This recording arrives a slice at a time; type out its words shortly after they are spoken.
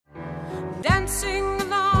dancing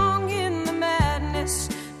along in the madness.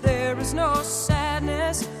 There is no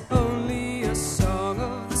sadness, only a song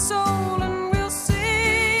of the soul, and we'll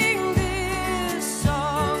sing this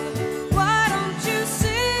song. Why don't you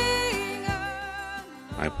sing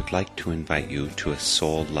along? I would like to invite you to a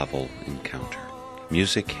soul-level encounter.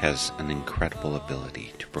 Music has an incredible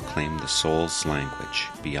ability to proclaim the soul's language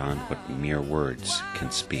beyond what mere words can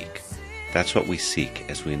speak. That's what we seek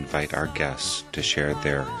as we invite our guests to share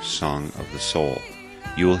their song of the soul.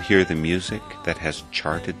 You will hear the music that has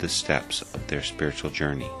charted the steps of their spiritual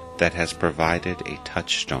journey, that has provided a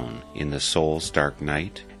touchstone in the soul's dark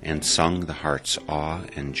night and sung the heart's awe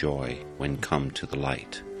and joy when come to the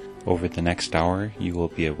light. Over the next hour, you will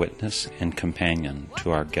be a witness and companion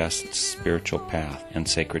to our guests' spiritual path and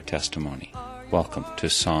sacred testimony. Welcome to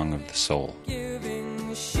Song of the Soul.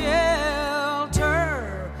 Giving shelter,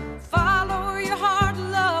 follow your heart,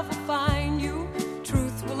 love will find you,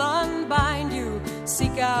 truth will unbind you,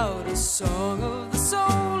 seek out a song of the soul,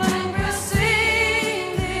 and we'll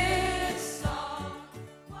sing this song.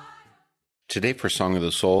 Today for Song of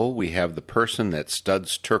the Soul, we have the person that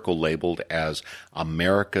Studs Terkel labeled as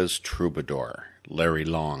America's Troubadour, Larry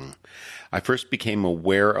Long. I first became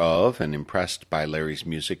aware of and impressed by Larry's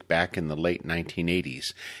music back in the late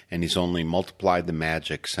 1980s, and he's only multiplied the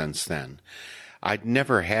magic since then. I'd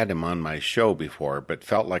never had him on my show before, but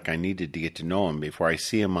felt like I needed to get to know him before I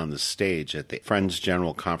see him on the stage at the Friends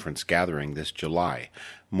General Conference gathering this July.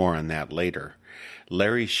 More on that later.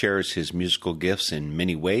 Larry shares his musical gifts in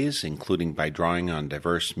many ways, including by drawing on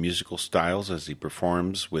diverse musical styles as he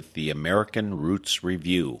performs with the American Roots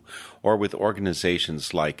Review, or with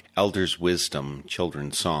organizations like Elders Wisdom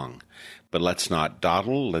Children's Song. But let's not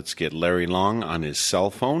dawdle. Let's get Larry Long on his cell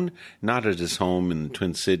phone, not at his home in the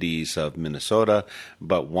Twin Cities of Minnesota,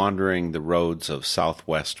 but wandering the roads of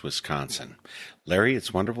southwest Wisconsin. Larry,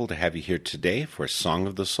 it's wonderful to have you here today for Song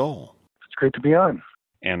of the Soul. It's great to be on.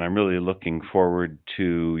 And I'm really looking forward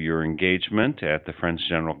to your engagement at the Friends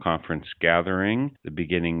General Conference gathering, the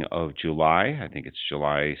beginning of July. I think it's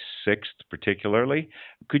July 6th particularly.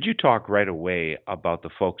 Could you talk right away about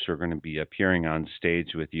the folks who are going to be appearing on stage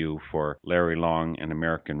with you for Larry Long and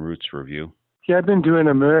American Roots Review? Yeah, I've been doing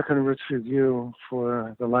American Roots Review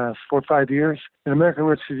for the last 4 or 5 years. And American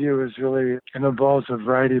Roots Review is really, it involves a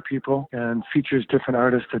variety of people and features different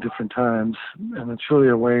artists at different times. And it's really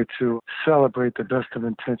a way to celebrate the best of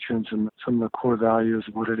intentions and some of the core values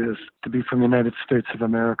of what it is to be from the United States of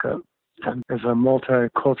America. And as a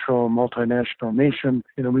multicultural, multinational nation,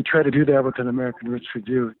 we try to do that with an American Roots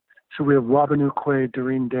Review. So we have Wabanukwe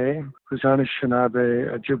Doreen Day, who's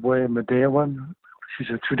Anishinaabe, Ojibwe, Medeawan. She's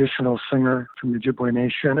a traditional singer from the Ojibwe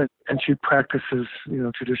Nation, and she practices,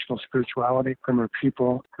 traditional spirituality from her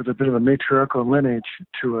people with a bit of a matriarchal lineage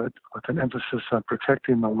to it, with an emphasis on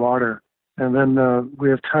protecting the water. And then we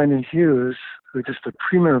have Tanya Hughes, who's just a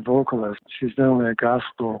premier vocalist. She's not only a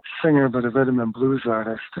gospel singer, but a rhythm and blues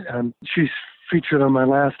artist. And she's featured on my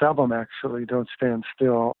last album, actually, Don't Stand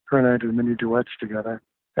Still. Her and I do many duets together.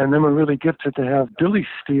 And then we're really gifted to have Billy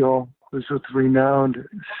Steele, who's with the renowned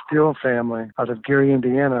Steele family out of Gary,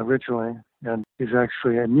 Indiana originally. And he's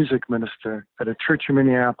actually a music minister at a church in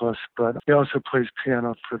Minneapolis, but he also plays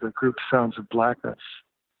piano for the group Sounds of Blackness.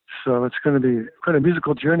 So it's going to be quite a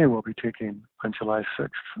musical journey we'll be taking on July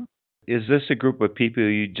 6th. Is this a group of people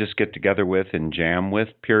you just get together with and jam with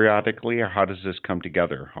periodically, or how does this come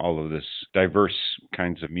together, all of this diverse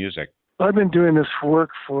kinds of music? Well, I've been doing this work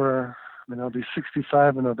for, I'll be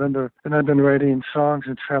 65 in November, and I've been writing songs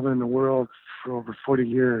and traveling the world for over 40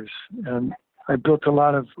 years. And I built a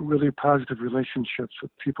lot of really positive relationships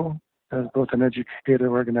with people as both an educator,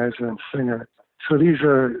 organizer, and singer. So these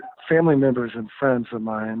are family members and friends of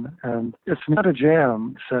mine, and it's not a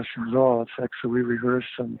jam session at all. It's actually, we rehearse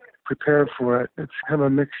and prepare for it. It's kind of a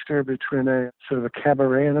mixture between a sort of a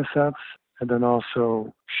cabaret in a sense, and then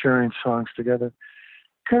also sharing songs together.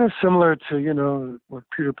 Kind of similar to, what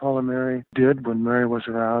Peter, Paul, and Mary did when Mary was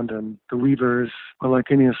around, and the Weavers. Well, like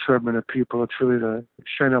any assortment of people, it's really to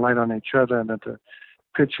shine a light on each other and then to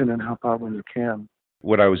pitch in and help out when you can.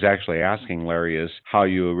 What I was actually asking, Larry, is how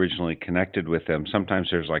you originally connected with them. Sometimes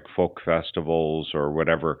there's like folk festivals or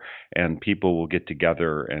whatever, and people will get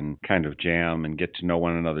together and kind of jam and get to know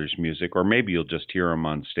one another's music. Or maybe you'll just hear them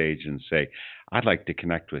on stage and say, I'd like to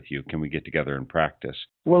connect with you. Can we get together and practice?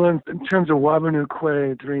 Well, in terms of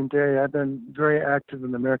Wabanukwe Dream Day, I've been very active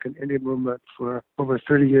in the American Indian movement for over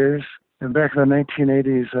 30 years. And back in the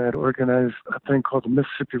 1980s, I had organized a thing called the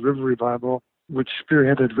Mississippi River Revival, which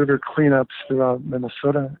spearheaded river cleanups throughout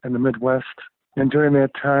Minnesota and the Midwest. And during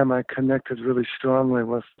that time, I connected really strongly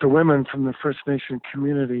with the women from the First Nation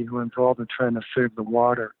community who were involved in trying to save the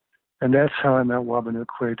water. And that's how I met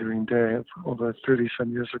Wabanukwe during day over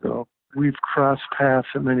 30-some years ago. We've crossed paths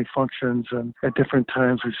at many functions, and at different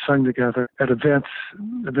times we've sung together at events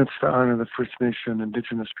to honor the First Nation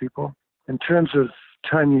Indigenous people. In terms of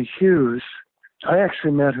Tanya Hughes, I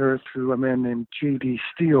actually met her through a man named J.D.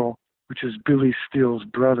 Steele, which is Billy Steele's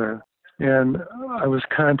brother. And I was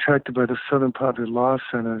contracted by the Southern Poverty Law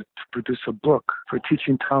Center to produce a book for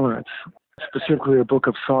teaching tolerance, specifically a book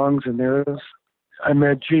of songs and narratives. I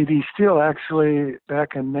met J.D. Steele actually back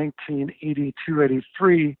in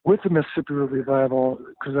 1982-83 with the Mississippi River Revival,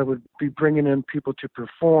 because I would be bringing in people to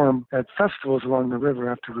perform at festivals along the river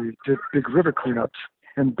after we did big river cleanups.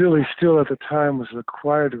 And Billy Steele at the time was the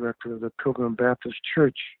choir director of the Pilgrim Baptist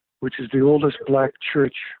Church, which is the oldest black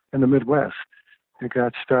church in the Midwest. It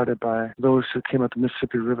got started by those who came up the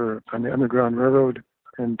Mississippi River on the Underground Railroad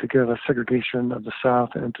and to get a segregation of the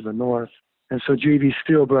South into the North. And so J.D.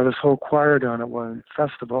 Steele brought his whole choir down at one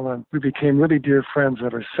festival, and we became really dear friends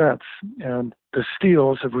ever since. And the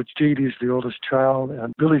Steeles, of which J.D. is the oldest child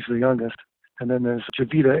and Billy's the youngest, and then there's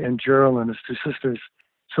Javita and Geraldine, his two sisters.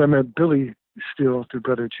 So I met Billy Steele through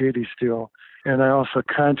brother J.D. Steele, and I also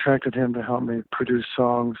contracted him to help me produce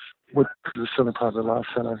songs with the Southern Poverty Law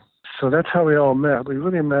Center. So that's how we all met. We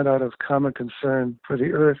really met out of common concern for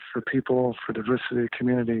the earth, for people, for diversity,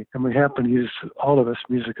 community, and we happen to use, all of us,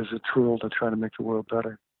 music as a tool to try to make the world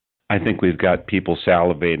better. I think we've got people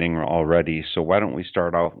salivating already, so why don't we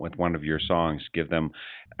start out with one of your songs, give them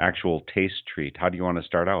actual taste treat. How do you want to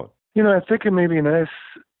start out? You know, I think it may be nice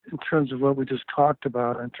in terms of what we just talked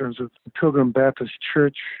about, in terms of the Pilgrim Baptist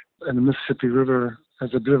Church and the Mississippi River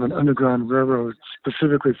as a bit of an underground railroad,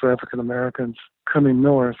 specifically for African Americans coming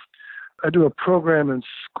north. I do a program in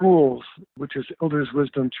schools, which is Elders'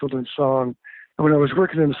 Wisdom Children's Song. And when I was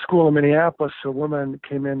working in a school in Minneapolis, a woman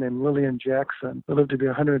came in named Lillian Jackson, who lived to be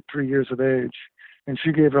 103 years of age. And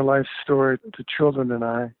she gave her life story to children and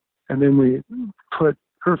I. And then we put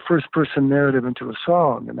her first-person narrative into a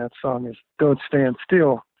song, and that song is Don't Stand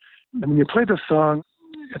Still. And when you play the song,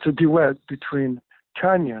 it's a duet between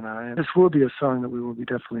Tanya and I. This will be a song that we will be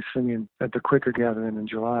definitely singing at the Quaker Gathering in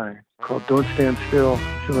July, called Don't Stand Still,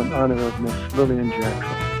 to in honor of Miss Lillian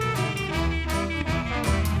Jackson.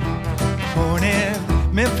 Born in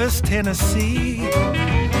Memphis, Tennessee,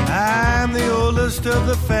 I'm the oldest of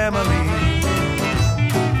the family.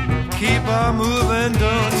 Keep on moving,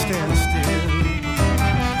 don't stand still.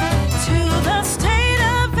 To the state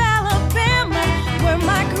of Alabama, where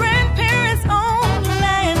my grandparents owned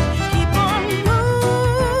land. Keep on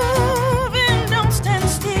moving, don't stand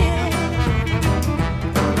still.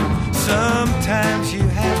 Sometimes you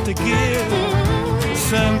have to give,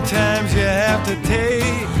 sometimes you have to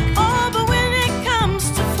take. Oh, but when it comes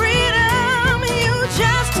to freedom, you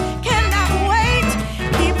just cannot wait.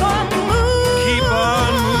 Keep on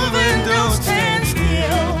moving, don't stand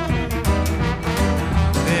still.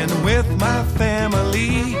 Then with my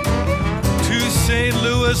family to St.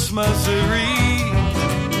 Louis, Missouri.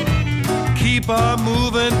 Keep on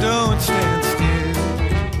moving, don't stand still.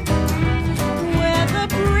 Where the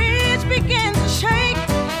bridge began to shake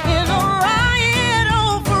in a riot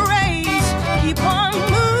over race. Keep on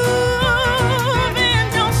moving,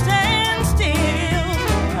 don't stand still.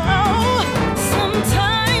 Oh,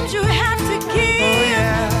 sometimes you have to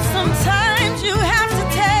give, sometimes you have to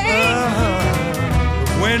take.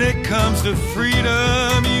 When it comes to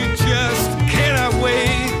freedom, you just cannot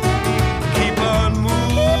wait. Keep on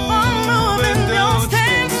moving, don't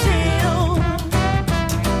stand still.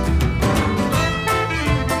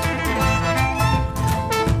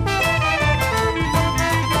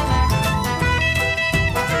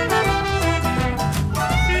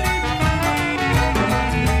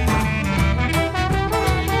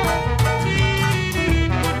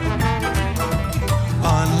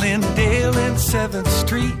 On Lindale and 7th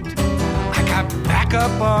Street, I got back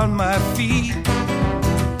up on my feet.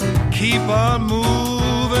 Keep on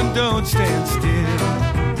moving, don't stand still.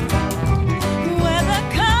 Where the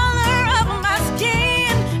color of my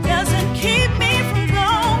skin doesn't keep me from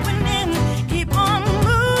going in. Keep on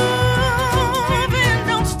moving,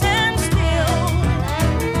 don't stand still.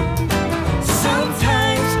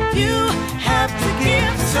 Sometimes you have to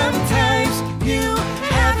give, sometimes you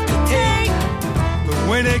have to take. But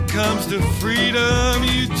when it comes to freedom,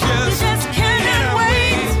 you just cannot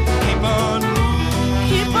wait. Keep on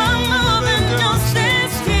moving, don't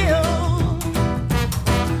stand still.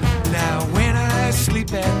 Now when I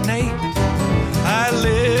sleep at night, I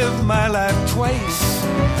live my life twice.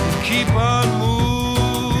 Keep on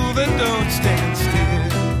moving, don't stand still.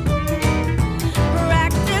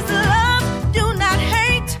 Practice love, do not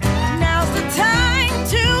hate. Now's the time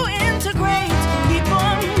to integrate. Keep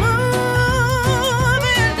on moving.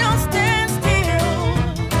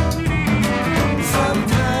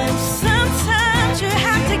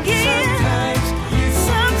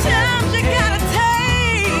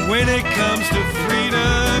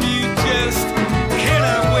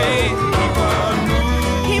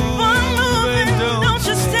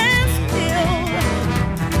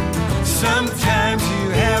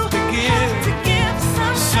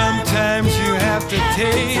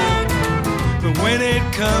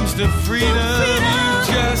 it comes to freedom, you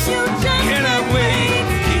just cannot wait.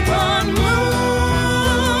 Keep on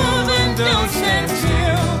moving, don't stand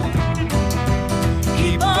still.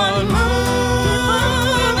 Keep on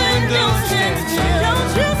moving, don't stand still.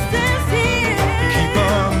 Don't you stand still. Keep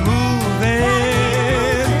on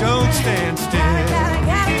moving, don't stand still. Gotta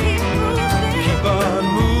keep moving. Keep on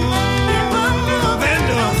moving,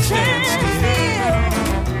 don't stand still.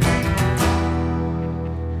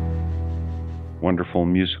 Wonderful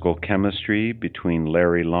musical chemistry between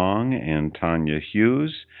Larry Long and Tanya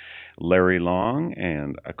Hughes. Larry Long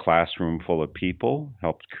and a classroom full of people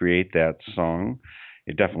helped create that song.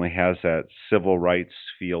 It definitely has that civil rights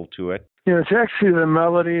feel to it. Yeah, it's actually the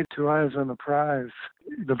melody, Two Eyes on the Prize.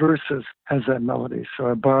 The verses has that melody, so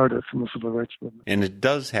I borrowed it from the Civil Rights Movement. And it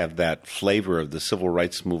does have that flavor of the civil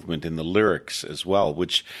rights movement in the lyrics as well,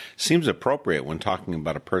 which seems appropriate when talking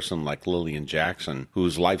about a person like Lillian Jackson,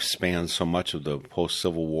 whose life spans so much of the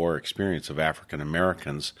post-Civil War experience of African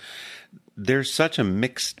Americans. There's such a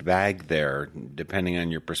mixed bag there, depending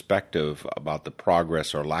on your perspective about the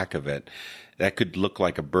progress or lack of it. That could look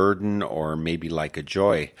like a burden or maybe like a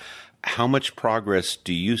joy. How much progress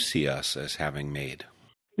do you see us as having made?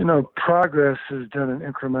 You know, progress is done in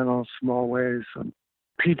incremental, small ways. And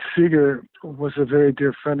Pete Seeger was a very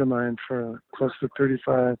dear friend of mine for close to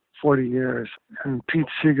 35, 40 years. And Pete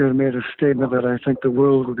Seeger made a statement that I think the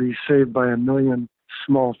world would be saved by 1 million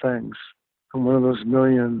small things. And one of those 1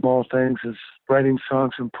 million small things is writing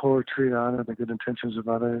songs and poetry to honor the good intentions of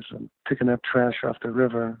others and picking up trash off the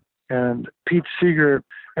river. And Pete Seeger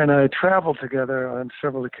and I traveled together on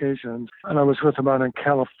several occasions, and I was with him out in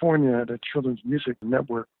California at a Children's Music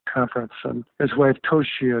Network conference, and his wife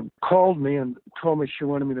Toshi had called me and told me she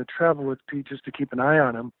wanted me to travel with Pete just to keep an eye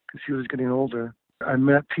on him because he was getting older. I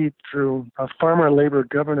met Pete through a farmer labor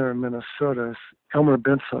governor in Minnesota, Elmer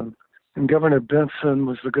Benson, and Governor Benson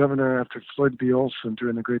was the governor after Floyd B. Olson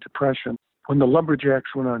during the Great Depression. When the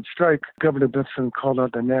lumberjacks went on strike, Governor Benson called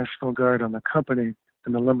out the National Guard on the company,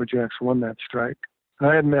 and the lumberjacks won that strike. And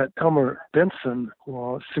I had met Elmer Benson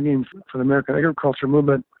while singing for the American Agriculture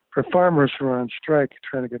Movement for farmers who were on strike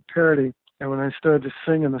trying to get parity. And when I started to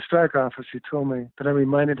sing in the strike office, he told me that I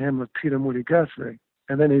reminded him of Pete and Woody Guthrie.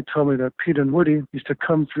 And then he told me that Pete and Woody used to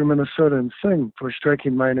come through Minnesota and sing for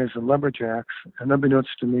striking miners and lumberjacks. And unbeknownst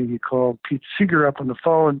to me, he called Pete Seeger up on the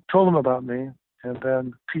phone, told him about me. And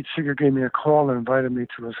then Pete Seeger gave me a call and invited me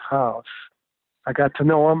to his house. I got to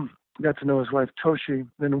know him. Got to know his wife, Toshi.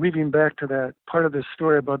 Then weaving back to that part of the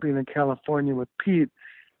story about being in California with Pete,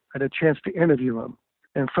 I had a chance to interview him.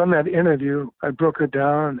 And from that interview, I broke it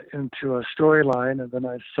down into a storyline, and then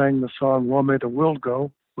I sang the song Well May the World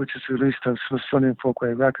Go, which is released on Smithsonian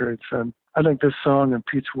Folkway Records. And I think this song and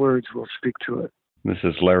Pete's words will speak to it. This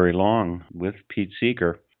is Larry Long with Pete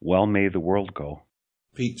Seeger, Well May the World Go.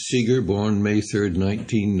 Pete Seeger, born May 3rd,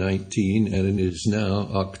 1919, and it is now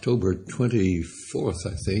October 24th,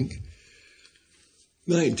 I think,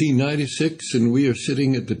 1996, and we are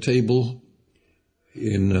sitting at the table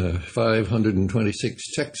in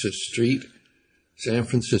 526 Texas Street, San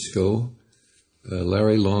Francisco,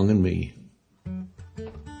 Larry Long and me.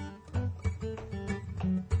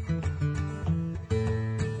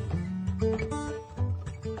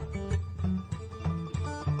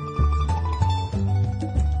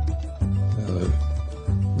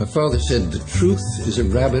 My father said the truth is a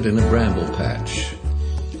rabbit in a bramble patch.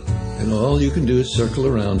 And all you can do is circle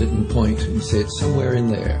around it and point and say it's somewhere in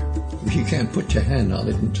there. You can't put your hand on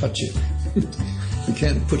it and touch it. You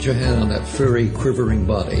can't put your hand on that furry, quivering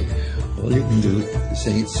body. All you can do is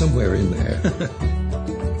say it's somewhere in there.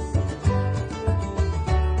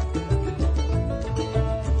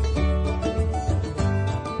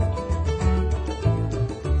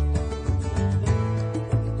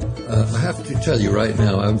 I have to tell you right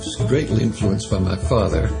now, I was greatly influenced by my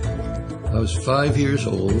father. I was 5 years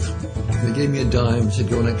old. They gave me a dime and said,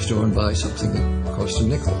 go next door and buy something that cost a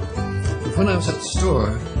nickel. But when I was at the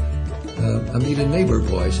store, I meet a neighbor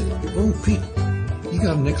boy. I said, oh, Pete, you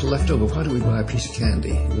got a nickel left over. Why don't we buy a piece of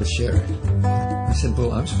candy? We'll share it. I said,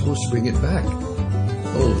 well, I'm supposed to bring it back.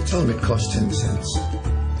 Oh, tell him it cost 10 cents.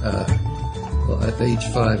 Well, at age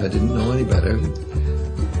 5, I didn't know any better.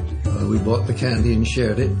 We bought the candy and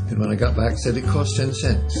shared it. And when I got back, said it cost 10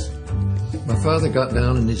 cents. My father got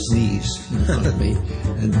down on his knees in front of me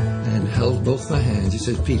and held both my hands. He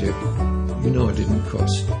said, Peter, you know it didn't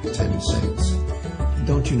cost 10 cents.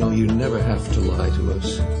 Don't you know you never have to lie to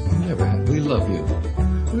us? You never have. We love you.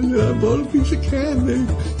 And I bought a piece of candy.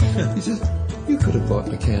 He says, you could have bought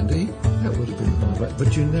the candy. That would have been all right.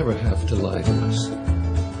 But you never have to lie to us.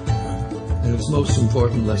 And it was the most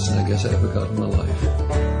important lesson I guess I ever got in my life.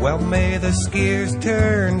 Well, may the skiers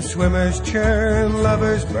turn, swimmers churn,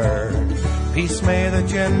 lovers burn. Peace may the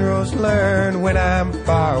generals learn when I'm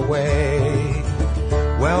far away.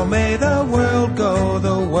 Well, may the world go,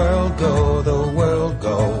 the world go, the world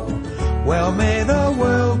go. Well, may the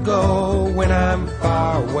world go when I'm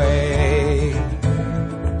far away.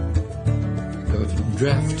 A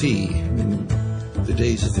draftee in the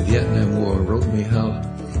days of the Vietnam War wrote me how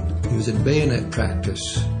he was at bayonet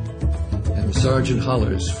practice. And the sergeant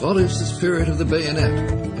hollers, "What is the spirit of the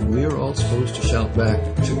bayonet?" And we are all supposed to shout back,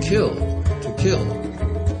 "To kill, to kill."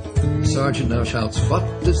 The sergeant now shouts, "What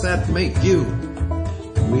does that make you?"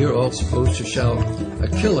 And we are all supposed to shout, "A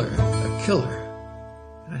killer, a killer."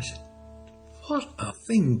 And I said, what a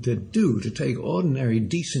thing to do, to take ordinary,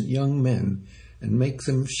 decent young men and make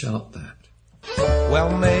them shout that.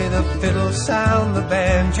 Well, may the fiddle sound, the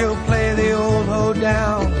banjo play the old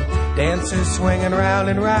hoedown, dancers swinging round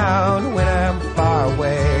and round when I'm far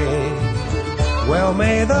away. Well,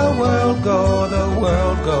 may the world go, the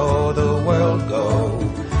world go, the world go.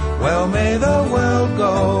 Well, may the world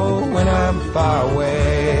go when I'm far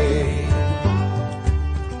away.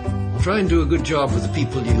 Try and do a good job with the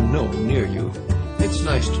people you know near you. It's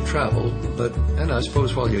nice to travel, and I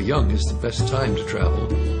suppose while you're young is the best time to travel.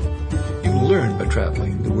 You learn by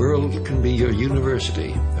traveling. The world can be your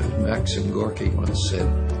university, as Maxim Gorky once said.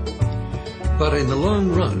 But in the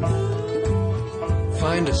long run,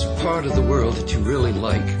 find a part of the world that you really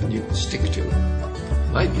like and you can stick to.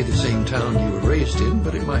 It might be the same town you were raised in,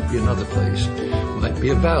 but it might be another place. It might be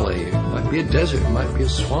a valley, it might be a desert, it might be a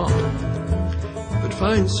swamp. But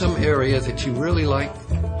find some area that you really like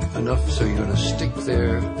enough so you're going to stick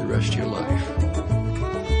there the rest of your life.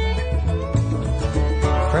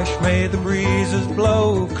 Fresh may the breezes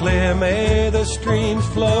blow, clear may the streams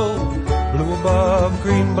flow, blue above,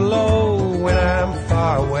 green below, when I'm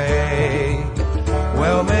far away.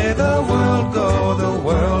 Well, may the world go, the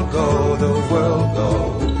world go, the world go.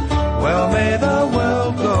 Well, may the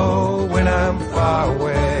world go when I'm far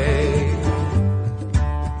away.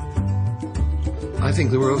 I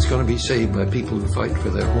think the world's going to be saved by people who fight for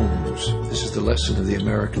their homes. This is the lesson of the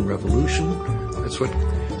American Revolution. That's what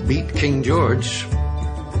beat King George.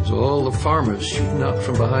 It was all the farmers shooting out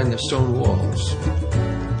from behind the stone walls.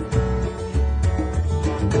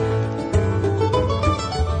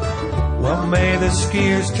 Well, may the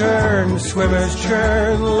skiers turn, swimmers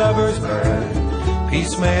churn, lovers burn.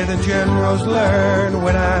 Peace may the generals learn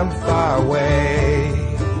when I'm far away.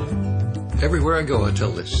 Everywhere I go, I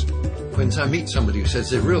tell this. When I meet somebody who says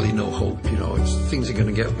there's really no hope, things are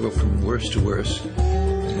going to go from worse to worse,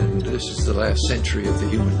 and this is the last century of the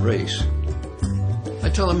human race, I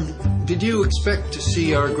tell them, did you expect to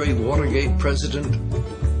see our great Watergate president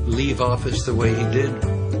leave office the way he did?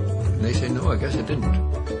 And they say, no, I guess I didn't.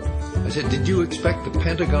 I said, did you expect the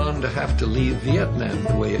Pentagon to have to leave Vietnam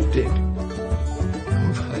the way it did?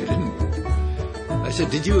 No, I didn't. I said,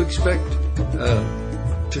 did you expect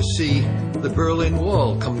to see the Berlin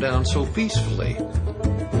Wall come down so peacefully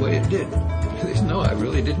the way it did? They said, no, I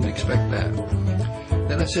really didn't expect that.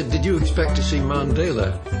 Then I said, did you expect to see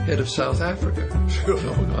Mandela, head of South Africa?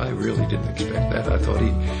 No, I really didn't expect that. I thought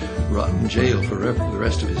he'd rot in jail forever, the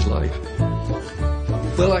rest of his life.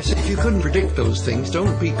 Well, I said, if you couldn't predict those things,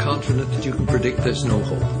 don't be confident that you can predict there's no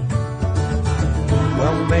hope.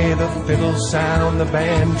 Well, may the fiddle sound, the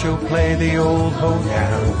banjo play the old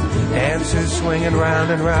hoedown, dancers swinging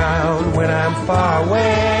round and round when I'm far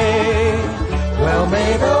away. Well,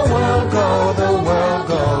 may the world go, the world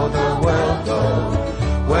go, the world go.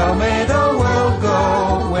 Well, may the world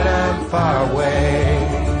go when I'm far away.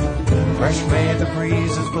 Fresh may the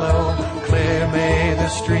breezes blow, clear may the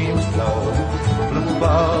streams flow, blue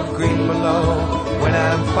above, green below, when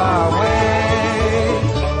I'm far away.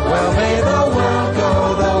 Well, may the world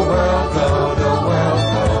go, the world go, the world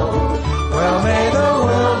go. Well, may the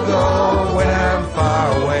world go when I'm far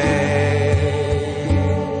away.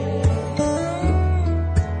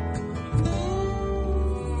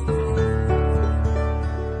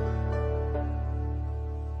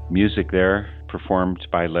 Music there, performed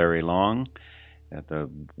by Larry Long. The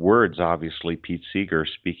words, obviously, Pete Seeger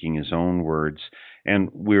speaking his own words.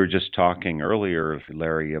 And we were just talking earlier,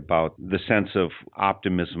 Larry, about the sense of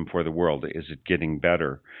optimism for the world. Is it getting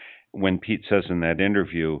better? When Pete says in that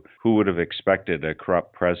interview, who would have expected a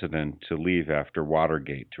corrupt president to leave after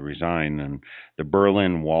Watergate, to resign, and the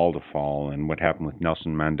Berlin Wall to fall, and what happened with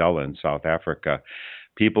Nelson Mandela in South Africa?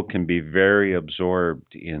 People can be very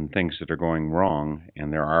absorbed in things that are going wrong,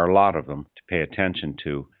 and there are a lot of them to pay attention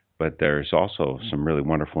to. But there's also some really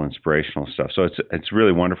wonderful inspirational stuff. So it's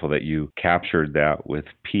really wonderful that you captured that with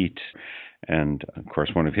Pete. and, of course,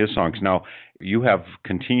 one of his songs. Now, you have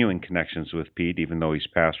continuing connections with Pete, even though he's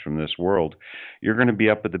passed from this world. You're going to be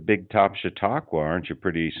up at the Big Top Chautauqua, aren't you,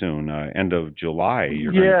 pretty soon? End of July.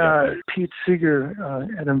 Pete Seeger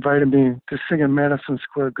had invited me to sing in Madison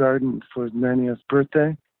Square Garden for his 90th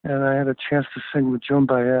birthday, and I had a chance to sing with Joan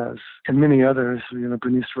Baez and many others,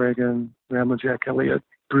 Bernice Reagan, Ramblin' Jack Elliott,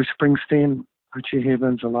 Bruce Springsteen, Richie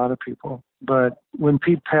Havens, a lot of people. But when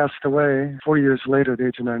Pete passed away 4 years later at the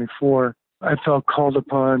age of 94, I felt called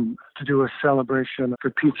upon to do a celebration for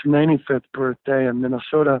Pete's 95th birthday in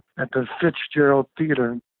Minnesota at the Fitzgerald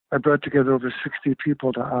Theater. I brought together over 60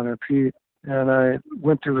 people to honor Pete, and I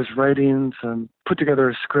went through his writings and put together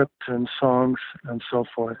a script and songs and so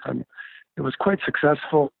forth. And it was quite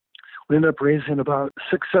successful. We ended up raising about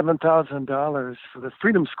 $7,000 for the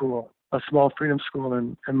Freedom School, a small freedom school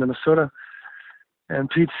in Minnesota. And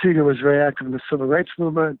Pete Seeger was very active in the civil rights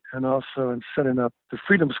movement and also in setting up the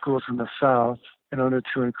freedom schools in the South in order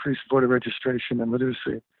to increase voter registration and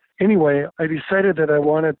literacy. Anyway, I decided that I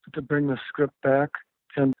wanted to bring the script back.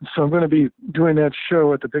 And so I'm going to be doing that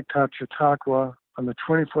show at the Big Top Chautauqua on the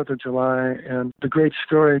 24th of July. And the great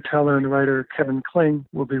storyteller and writer Kevin Kling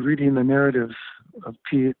will be reading the narratives of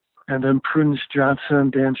Pete. And then Prudence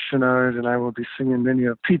Johnson, Dan Chenard, and I will be singing many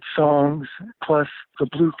of Pete's songs, plus the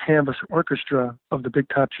Blue Canvas Orchestra of the Big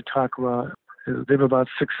Top Chautauqua. They have about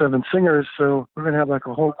 6-7 singers, so we're going to have like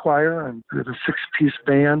a whole choir, and we have a 6-piece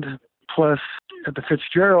band. Plus, at the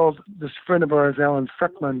Fitzgerald, this friend of ours, Alan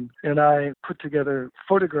Freckman, and I put together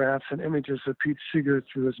photographs and images of Pete Seeger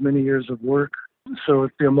through his many years of work. So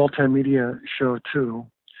it'll be a multimedia show, too.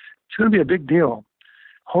 It's going to be a big deal.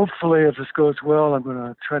 Hopefully, if this goes well, I'm going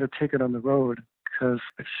to try to take it on the road because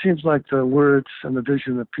it seems like the words and the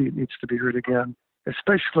vision of Pete needs to be heard again,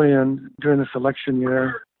 especially during this election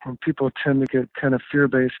year when people tend to get kind of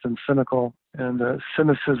fear-based and cynical, and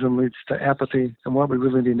cynicism leads to apathy, and what we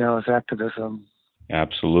really need now is activism.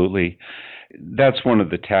 Absolutely. That's one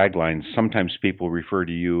of the taglines. Sometimes people refer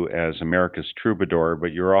to you as America's troubadour,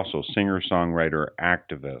 but you're also singer-songwriter,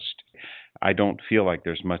 activist. I don't feel like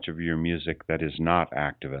there's much of your music that is not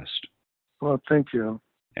activist. Well, thank you.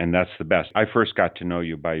 And that's the best. I first got to know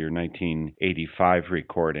you by your 1985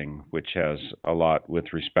 recording, which has a lot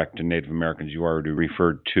with respect to Native Americans. You already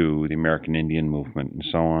referred to the American Indian movement and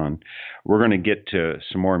so on. We're going to get to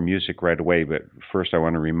some more music right away, but first I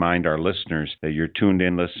want to remind our listeners that you're tuned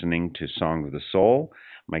in listening to Song of the Soul.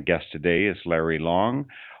 My guest today is Larry Long.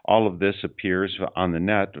 All of this appears on the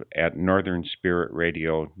net at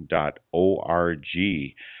northernspiritradio.org.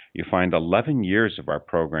 You'll find 11 years of our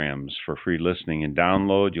programs for free listening and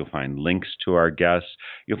download. You'll find links to our guests.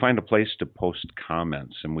 You'll find a place to post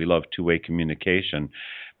comments, and we love two-way communication.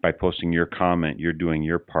 By posting your comment, you're doing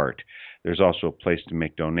your part. There's also a place to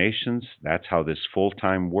make donations. That's how this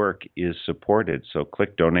full-time work is supported. So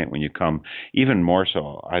click donate when you come. Even more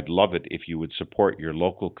so, I'd love it if you would support your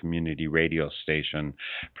local community radio station,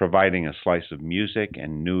 providing a slice of music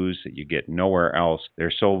and news that you get nowhere else.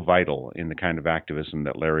 They're so vital in the kind of activism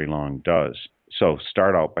that Larry Long does. So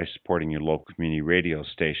start out by supporting your local community radio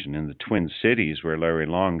station in the Twin Cities, where Larry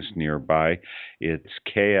Long's nearby. It's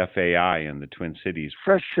KFAI in the Twin Cities.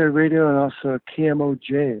 Fresh Radio and also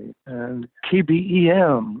KMOJ and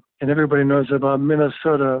KBEM. And everybody knows about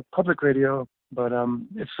Minnesota Public Radio, but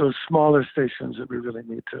it's those smaller stations that we really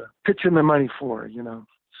need to pitch in the money for,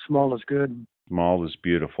 Small is good. Small is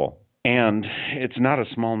beautiful. And it's not a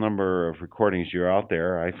small number of recordings you're out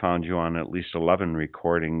there. I found you on at least 11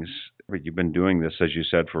 recordings. But you've been doing this, as you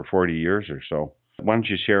said, for 40 years or so. Why don't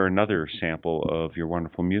you share another sample of your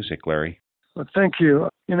wonderful music, Larry? Well, thank you.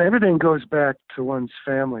 Everything goes back to one's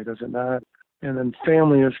family, does it not? And then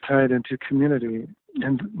family is tied into community.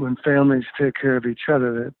 And when families take care of each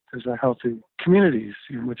other, there's a healthy communities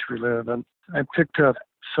in which we live. And I picked up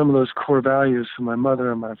some of those core values from my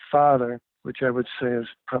mother and my father, which I would say is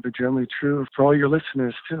probably generally true for all your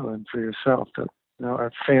listeners, too, and for yourself, that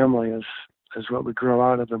our family is what we grow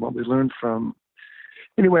out of and what we learn from.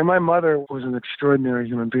 Anyway, my mother was an extraordinary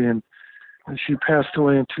human being, and she passed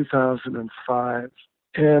away in 2005.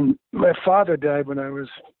 And my father died when I was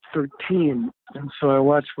 13, and so I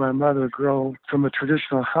watched my mother grow from a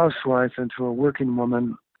traditional housewife into a working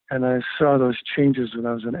woman, and I saw those changes when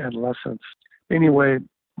I was in adolescence. Anyway,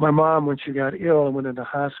 my mom, when she got ill and went into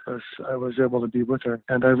hospice, I was able to be with her,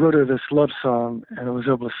 and I wrote her this love song, and I was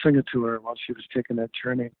able to sing it to her while she was taking that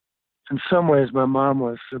journey. In some ways, my mom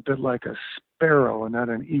was a bit like a sparrow and not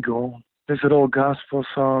an eagle. There's an old gospel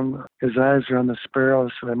song, his eyes are on the sparrow,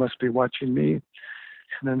 so they must be watching me.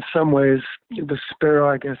 And in some ways, the sparrow,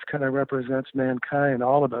 I guess, kind of represents mankind,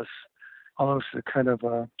 all of us are kind of,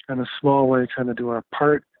 in a small way, trying to do our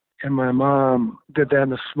part. And my mom did that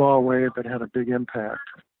in a small way, but had a big impact.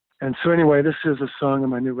 And so anyway, this is a song on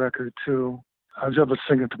my new record, too. I was able to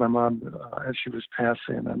sing it to my mom as she was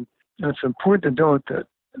passing. And it's important to note that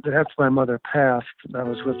after my mother passed, and I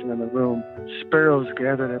was with her in the room, sparrows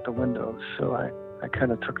gathered at the windows. So I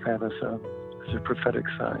kind of took that as a prophetic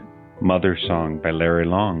sign. Mother Song by Larry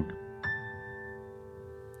Long.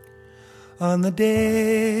 On the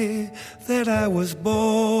day that I was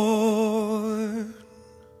born,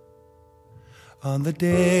 on the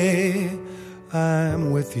day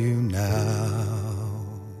I'm with you now,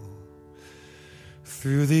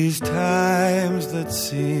 through these times that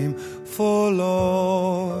seem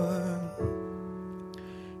forlorn,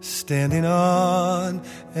 standing on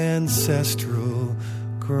ancestral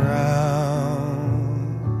ground.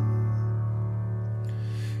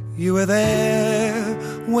 You were there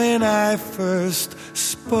when I first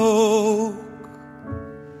spoke.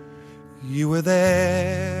 You were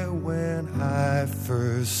there when I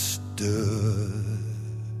first stood.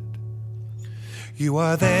 You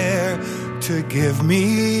are there to give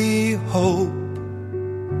me hope.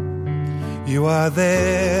 You are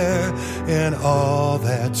there in all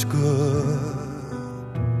that's good.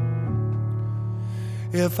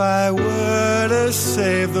 If I were to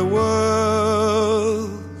save the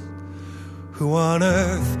world, who on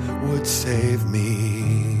earth would save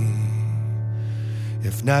me?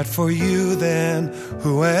 If not for you, then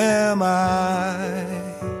who am I?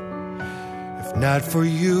 If not for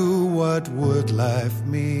you, what would life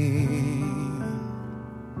mean?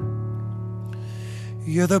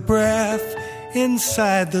 You're the breath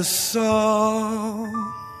inside the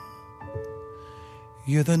song.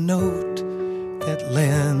 You're the note that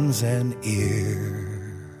lends an ear.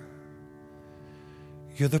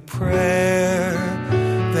 You're the prayer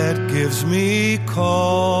that gives me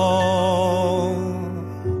calm.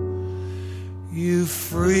 You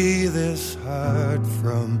free this heart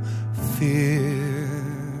from fear.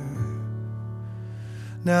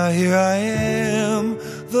 Now here I am,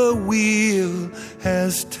 the wheel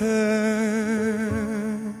has turned,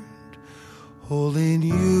 holding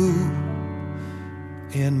you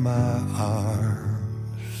in my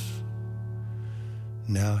arms.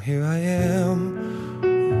 Now here I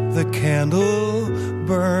am, the candle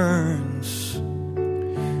burns,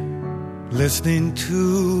 listening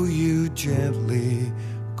to you gently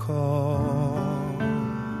call.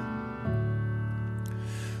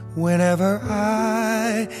 Whenever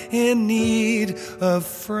I in need of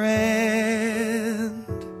friend,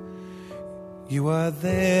 you are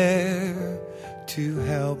there to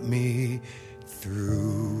help me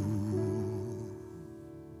through.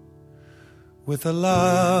 With a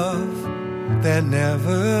love that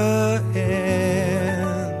never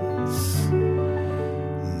ends.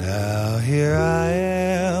 Now here I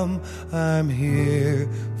am, I'm here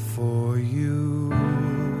for you.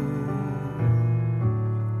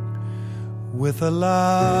 With a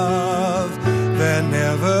love that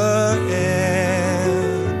never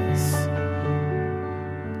ends.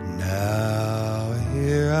 Now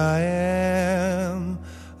here I am,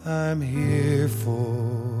 I'm here for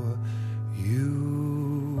you.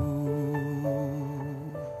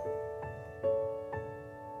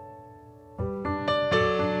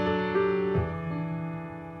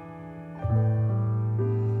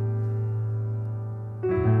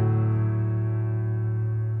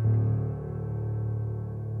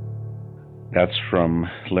 That's from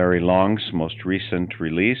Larry Long's most recent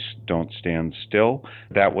release, Don't Stand Still.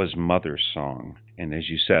 That was Mother's Song. And as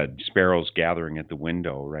you said, sparrows gathering at the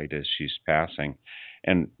window right as she's passing.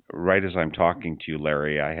 And right as I'm talking to you,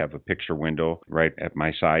 Larry, I have a picture window right at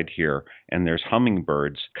my side here, and there's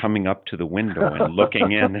hummingbirds coming up to the window and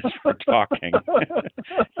looking in as we're talking.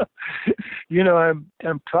 You know, I'm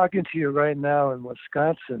talking to you right now in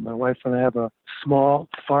Wisconsin. My wife and I have a small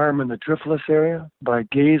farm in the Driftless area by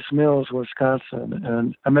Gaze Mills, Wisconsin.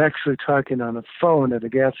 And I'm actually talking on a phone at a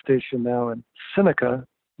gas station now in Seneca.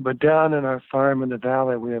 But down in our farm in the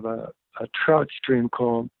valley, we have a trout stream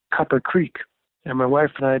called Copper Creek. And my wife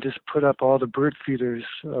and I just put up all the bird feeders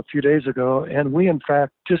a few days ago. And we, in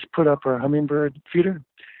fact, just put up our hummingbird feeder.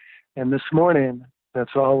 And this morning,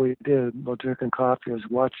 that's all we did while drinking coffee, was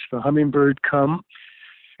watch the hummingbird come.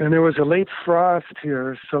 And there was a late frost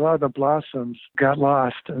here, so a lot of the blossoms got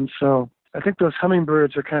lost. And so I think those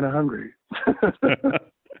hummingbirds are kind of hungry.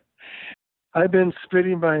 I've been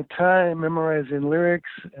spending my time memorizing lyrics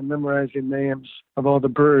and memorizing names of all the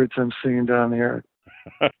birds I'm seeing down here.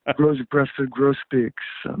 Rose-breasted grosbeaks,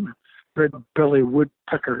 red-belly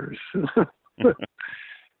woodpeckers,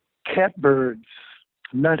 catbirds,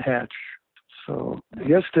 nuthatch. So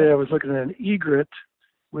yesterday I was looking at an egret,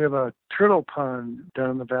 We have a turtle pond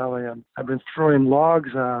down the valley, and I've been throwing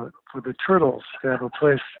logs out for the turtles to have a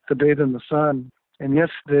place to bathe in the sun. And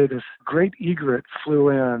yesterday, this great egret flew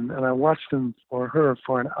in, and I watched him or her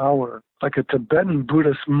for an hour, like a Tibetan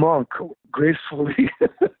Buddhist monk, gracefully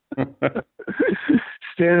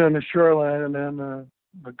standing on the shoreline and then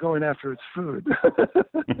going after its food.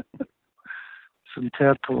 Some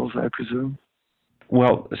tadpoles, I presume.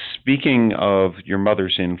 Well, speaking of your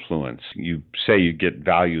mother's influence, you say you get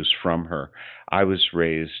values from her. I was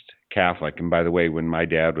raised Catholic, and by the way, when my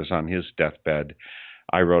dad was on his deathbed,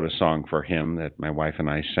 I wrote a song for him that my wife and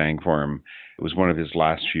I sang for him. It was one of his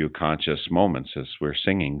last few conscious moments as we're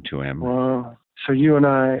singing to him. Wow. So you and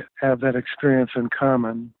I have that experience in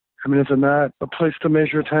common. I mean, is it not a place to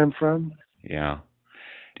measure time from? Yeah.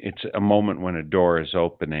 It's a moment when a door is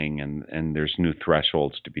opening and there's new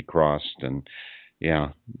thresholds to be crossed. And yeah,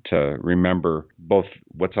 to remember both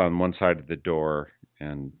what's on one side of the door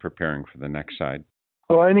and preparing for the next side.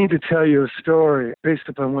 Well, I need to tell you a story based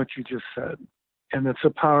upon what you just said. And it's a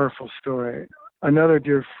powerful story. Another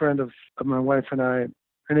dear friend of my wife and I,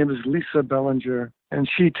 her name is Lisa Bellinger, and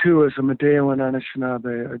she too is a Medeoan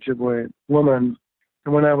Anishinaabe Ojibwe woman.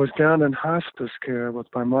 And when I was down in hospice care with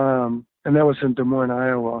my mom, and that was in Des Moines,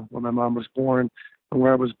 Iowa, where my mom was born and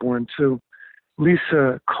where I was born too,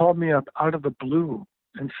 Lisa called me up out of the blue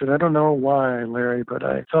and said, I don't know why, Larry, but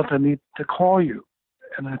I felt I need to call you.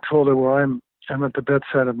 And I told her, well, I'm at the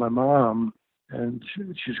bedside of my mom, and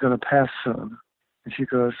she's going to pass soon. And she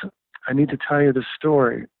goes, I need to tell you the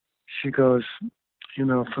story. She goes, you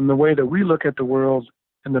know, from the way that we look at the world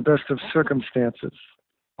in the best of circumstances,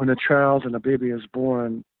 when a child and a baby is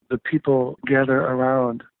born, the people gather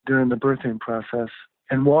around during the birthing process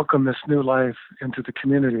and welcome this new life into the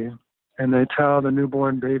community. And they tell the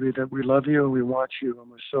newborn baby that we love you and we want you,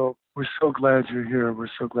 and we're so glad you're here. We're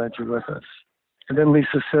so glad you're with us. And then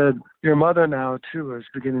Lisa said, your mother now too is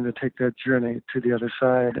beginning to take that journey to the other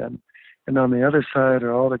side, and on the other side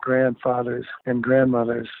are all the grandfathers and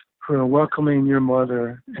grandmothers who are welcoming your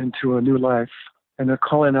mother into a new life. And they're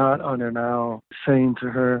calling out on her now, saying to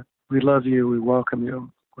her, we love you, we welcome you.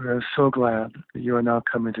 We are so glad that you are now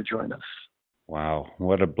coming to join us. Wow,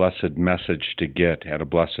 what a blessed message to get at a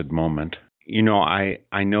blessed moment. You know,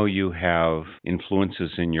 I know you have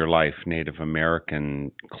influences in your life. Native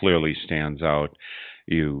American clearly stands out.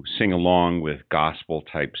 You sing along with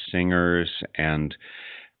gospel-type singers, and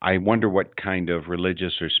I wonder what kind of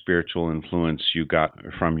religious or spiritual influence you got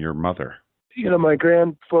from your mother. You know, my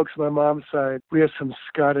grandfolks on my mom's side, we have some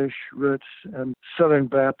Scottish roots and Southern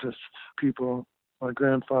Baptist people. My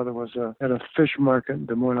grandfather was at a fish market in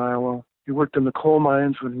Des Moines, Iowa. He worked in the coal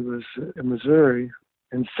mines when he was in Missouri.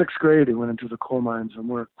 In sixth grade, he went into the coal mines and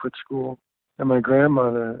worked, quit school. And my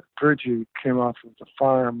grandmother, Virgie, came off of the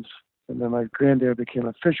farms. And then my granddad became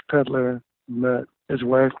a fish peddler, met his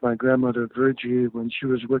wife, my grandmother, Virgie, when she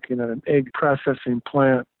was working at an egg processing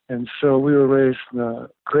plant. And so we were raised in the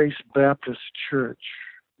Grace Baptist Church,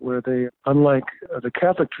 where they, unlike the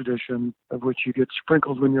Catholic tradition of which you get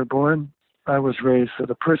sprinkled when you're born, I was raised that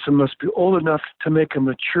a person must be old enough to make a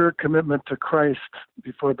mature commitment to Christ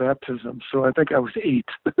before baptism. So I think I was 8.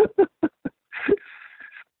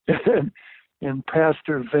 and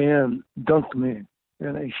Pastor Van dunked me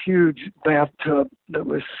in a huge bathtub that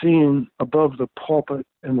was seen above the pulpit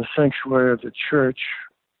in the sanctuary of the church.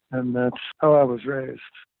 And that's how I was raised.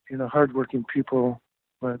 You know, hardworking people.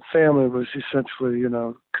 My family was essentially, you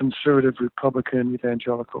know, conservative, Republican,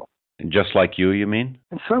 evangelical. And just like you mean?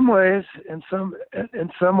 In some ways,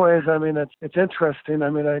 I mean, it's interesting. I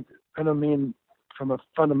mean, I don't mean from a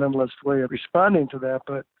fundamentalist way of responding to that,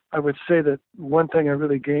 but I would say that one thing I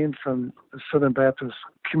really gained from the Southern Baptist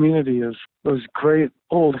community is those great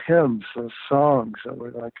old hymns, those songs that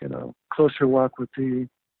were like, you know, Closer Walk with Thee,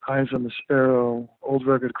 Eyes on the Sparrow, Old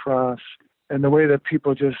Rugged Cross, and the way that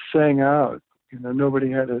people just sang out. You know,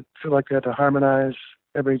 nobody had to feel like they had to harmonize.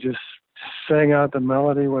 Everybody just sang out the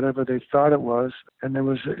melody, whatever they thought it was. And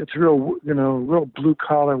it's real, you know, real blue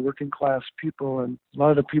collar working class people. And a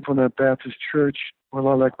lot of the people in that Baptist church were a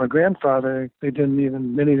lot like my grandfather. Many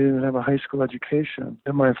didn't have a high school education.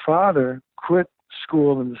 And my father quit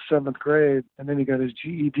school in the 7th grade, and then he got his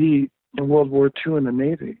GED in World War II in the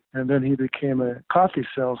Navy. And then he became a coffee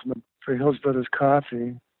salesman for Hills Brothers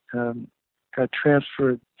Coffee, and got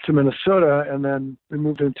transferred to Minnesota, and then we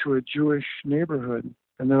moved into a Jewish neighborhood.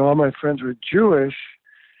 And then all my friends were Jewish,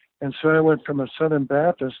 and so I went from a Southern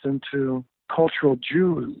Baptist into cultural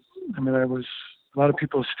Jew. I mean, a lot of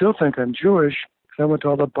people still think I'm Jewish, because I went to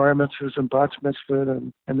all the bar mitzvahs and bat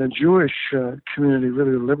mitzvahs, and the Jewish community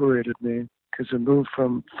really liberated me. because it moved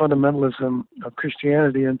from fundamentalism of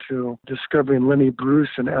Christianity into discovering Lenny Bruce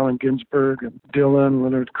and Allen Ginsberg and Dylan,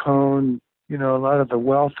 Leonard Cohen, a lot of the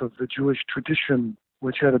wealth of the Jewish tradition,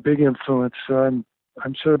 which had a big influence. So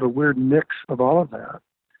I'm sort of a weird mix of all of that.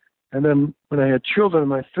 And then when I had children in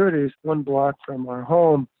my 30s, one block from our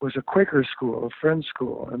home was a Quaker school, a Friends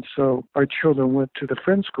school. And so our children went to the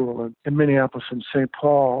Friends school in Minneapolis and St.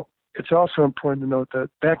 Paul. It's also important to note that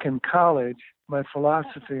back in college, my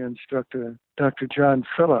philosophy instructor, Dr. John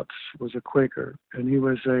Phillips, was a Quaker, and he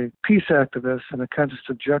was a peace activist and a conscious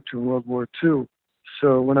objector in World War II.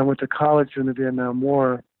 So when I went to college during the Vietnam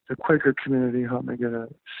War, the Quaker community helped me get a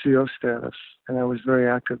CO status, and I was very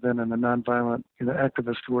active then in the nonviolent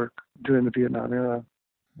activist work during the Vietnam era.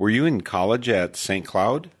 Were you in college at St.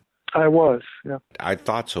 Cloud? I was, yeah. I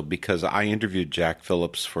thought so because I interviewed Jack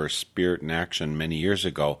Phillips for Spirit in Action many years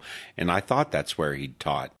ago, and I thought that's where he'd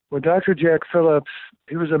taught. Well, Dr. Jack Phillips,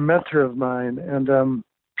 he was a mentor of mine, and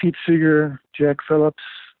Pete Seeger, Jack Phillips,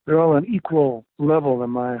 they're all on equal level in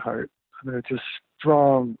my heart. They're just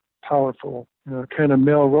strong, powerful, kind of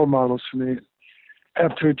male role models for me.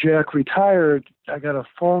 After Jack retired, I got a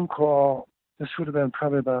phone call, this would have been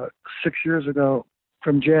probably about 6 years ago,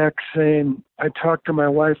 from Jack saying, I talked to my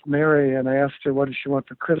wife, Mary, and I asked her what does she want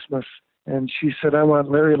for Christmas, and she said, I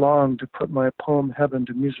want Larry Long to put my poem Heaven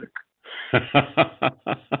to music.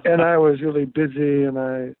 And I was really busy,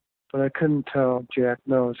 but I couldn't tell Jack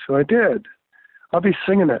no, so I did. I'll be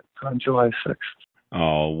singing it on July 6th.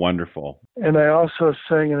 Oh, wonderful. And I also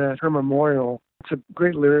sang it at her memorial. It's a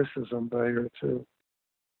great lyricism by her, too.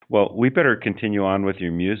 Well, we better continue on with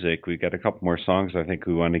your music. We've got a couple more songs I think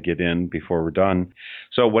we want to get in before we're done.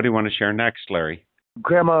 So what do you want to share next, Larry?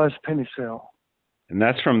 Grandma's Penny Sale. And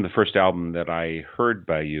that's from the first album that I heard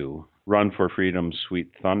by you, Run for Freedom,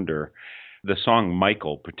 Sweet Thunder. The song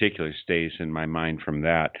Michael particularly stays in my mind from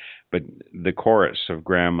that, but the chorus of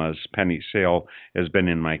Grandma's Penny Sale has been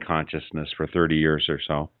in my consciousness for 30 years or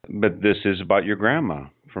so. But this is about your grandma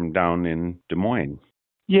from down in Des Moines.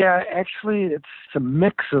 Yeah, actually, it's a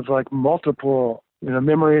mix of multiple,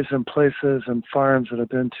 memories and places and farms that I've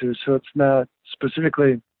been to. So it's not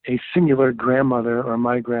specifically a singular grandmother or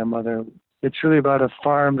my grandmother. It's really about a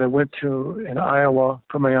farm that I went to in Iowa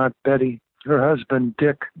for my Aunt Betty. Her husband,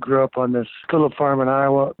 Dick, grew up on this little farm in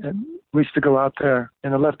Iowa, and we used to go out there,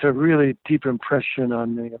 and it left a really deep impression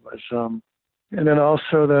on me. It was, and then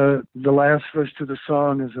also the last verse to the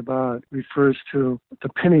song refers to the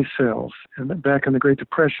penny sales. And back in the Great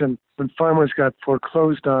Depression, when farmers got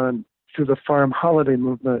foreclosed on through the farm holiday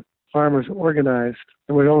movement, farmers organized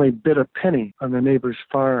and would only bid a penny on their neighbor's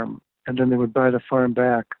farm, and then they would buy the farm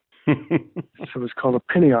back. So it was called a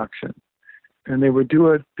penny auction. And they would do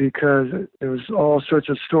it because there was all sorts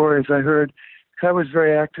of stories I heard. I was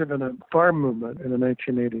very active in a farm movement in the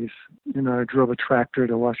 1980s. I drove a tractor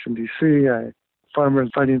to Washington, D.C.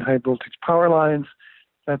 Farmers fighting high voltage power lines.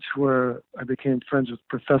 That's where I became friends with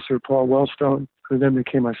Professor Paul Wellstone, who then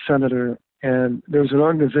became a senator. And there was an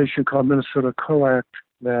organization called Minnesota COACT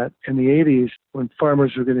that in the 80s, when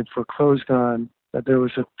farmers were getting foreclosed on, that there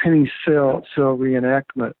was a penny sale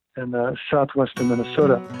reenactment in southwestern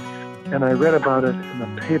Minnesota. And I read about it in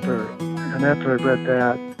the paper. And after I read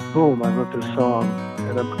that, boom, I wrote this song.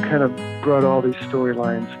 And it kind of brought all these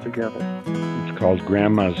storylines together. It's called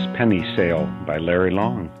Grandma's Penny Sale by Larry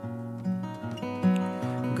Long.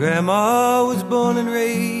 Grandma was born and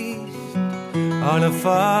raised on a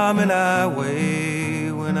farm in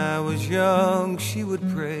Iowa. When I was young, she would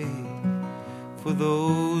pray for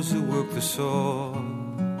those who work the soil.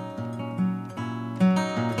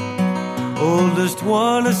 Oldest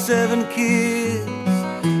one of 7 kids,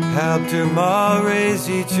 helped her ma raise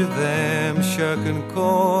each of them, shucking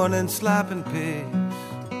corn and slapping pigs,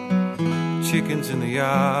 chickens in the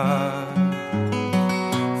yard,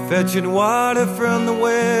 fetching water from the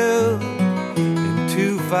well in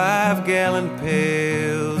 2 5-gallon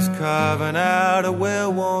pails, carving out a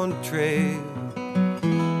well-worn trail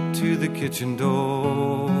to the kitchen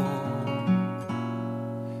door.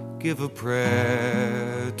 Give a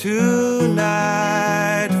prayer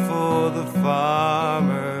tonight for the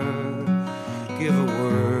farmer. Give a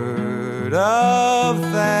word of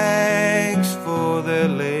thanks for their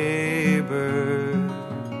labor.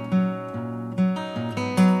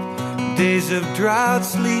 Days of drought,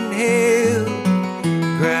 sleet and hail,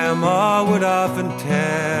 Grandma would often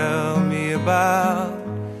tell me about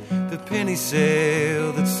the penny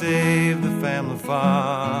sale that saved the family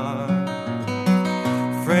farm.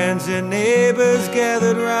 Friends and neighbors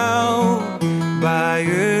gathered round,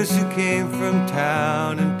 buyers who came from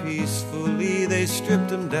town, and peacefully they stripped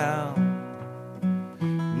them down,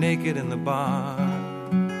 naked in the barn.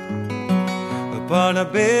 Upon a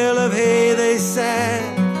bale of hay they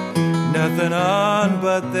sat, nothing on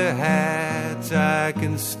but their hats. I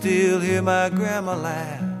can still hear my grandma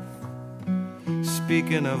laugh,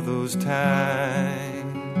 speaking of those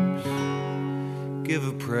times. Give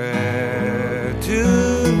a prayer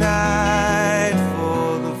tonight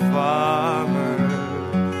for the farmer.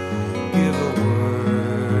 Give a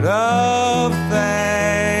word of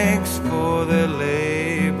thanks for their labor.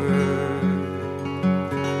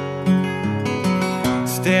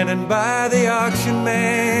 Standing by the auction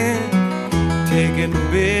man, taking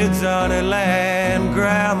bids on her land.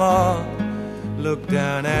 Grandma looked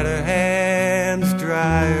down at her hands,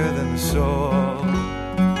 drier than the soil.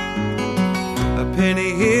 A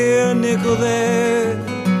penny here, a nickel there,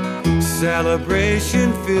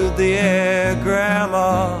 celebration filled the air.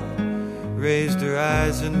 Grandma raised her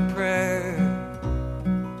eyes in prayer,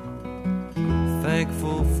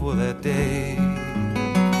 thankful for that day.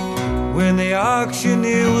 When the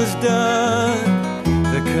auctioneer was done,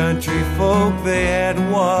 the country folk they had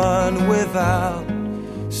won. Without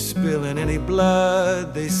spilling any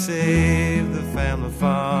blood, they saved the family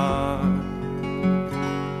farm.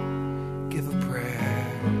 Give a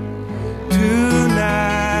prayer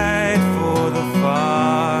tonight for the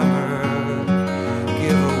farmer.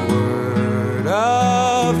 Give a word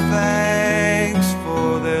of thanks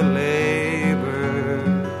for their labor.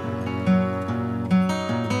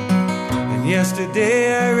 And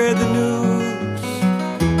yesterday I read the news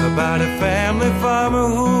about a family farmer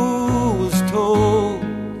who was told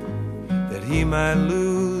that he might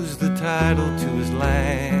lose the title to his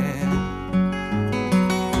land.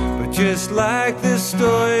 But just like this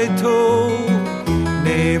story told,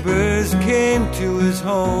 neighbors came to his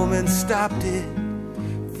home and stopped it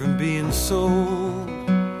from being sold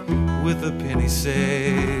with a penny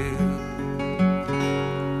sale.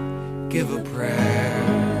 Give a prayer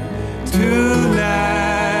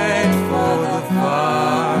tonight for the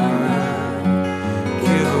farmer.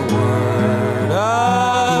 Give a word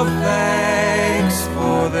of thanks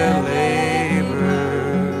for their labor.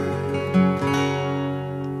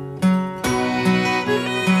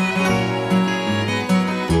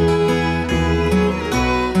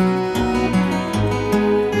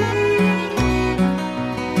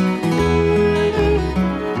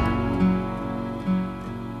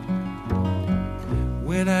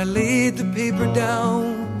 When I laid the paper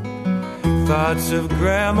down, thoughts of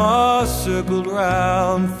Grandma circled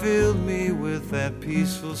round, filled me with that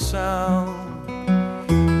peaceful sound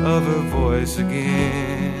of her voice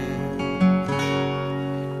again.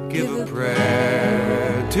 Give a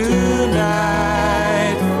prayer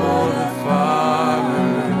tonight for the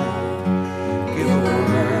farmer. Give a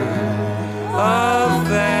word of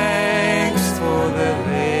thanks for their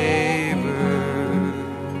labor.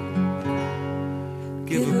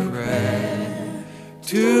 Give a prayer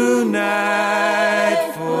tonight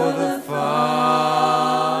for the farmer.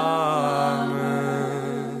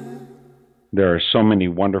 There are so many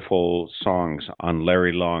wonderful songs on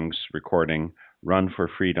Larry Long's recording, Run for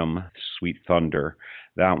Freedom, Sweet Thunder.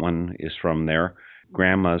 That one is from there.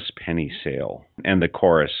 Grandma's Penny Sale. And the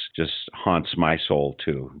chorus just haunts my soul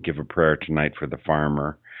too. Give a prayer tonight for the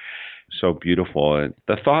farmer. So beautiful.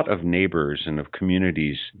 The thought of neighbors and of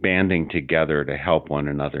communities banding together to help one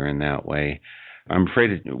another in that way. I'm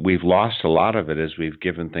afraid we've lost a lot of it as we've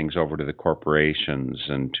given things over to the corporations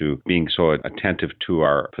and to being so attentive to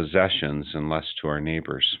our possessions and less to our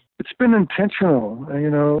neighbors. It's been intentional.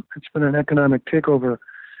 It's been an economic takeover.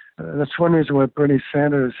 That's one reason why Bernie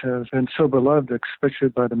Sanders has been so beloved, especially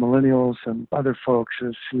by the millennials and other folks,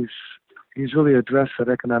 is he's really addressed that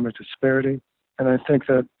economic disparity. And I think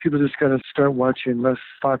that people just got to start watching less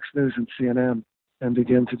Fox News and CNN and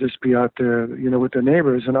begin to just be out there, with their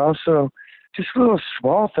neighbors. And also just little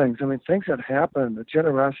small things. I mean, things that happen, the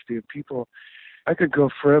generosity of people. I could go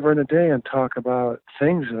forever and a day and talk about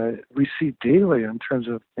things that we see daily in terms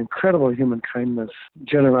of incredible human kindness,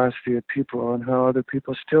 generosity of people, and how other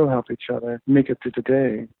people still help each other make it through the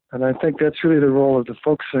day. And I think that's really the role of the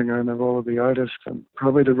folk singer and the role of the artist, and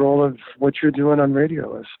probably the role of what you're doing on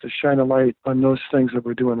radio is to shine a light on those things that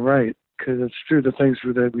we're doing right. Because it's through the things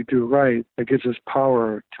that we do right that gives us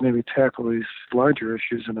power to maybe tackle these larger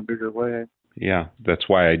issues in a bigger way. Yeah, that's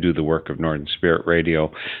why I do the work of Northern Spirit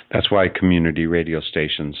Radio. That's why community radio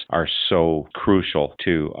stations are so crucial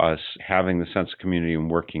to us having the sense of community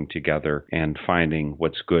and working together and finding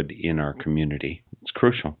what's good in our community. It's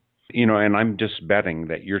crucial. And I'm just betting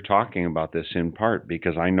that you're talking about this in part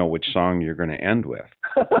because I know which song you're going to end with.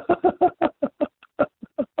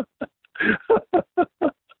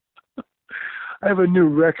 I have a new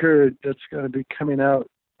record that's going to be coming out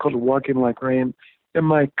called Walking Like Rain. And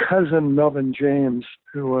my cousin, Melvin James,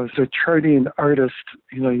 who was a charting artist,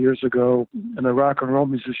 years ago, and a rock and roll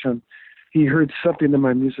musician, he heard something in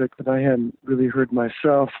my music that I hadn't really heard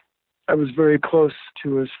myself. I was very close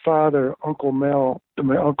to his father, Uncle Mel. And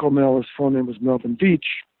my Uncle Mel, his full name was Melvin Veatch.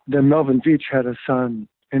 Then Melvin Veatch had a son,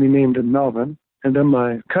 and he named him Melvin. And then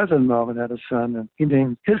my cousin Melvin had a son, and he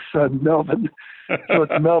named his son Melvin. So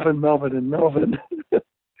it's Melvin, Melvin, and Melvin.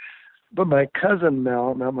 But my cousin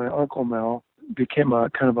Mel, not my Uncle Mel, became a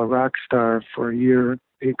kind of a rock star for a year.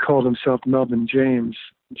 He called himself Melvin James.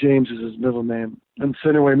 James is his middle name. And so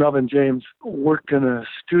anyway, Melvin James worked in a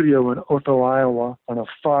studio in Otho, Iowa, on a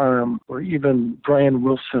farm where even Brian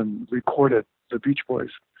Wilson recorded the Beach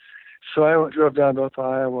Boys. So I drove down to Otho,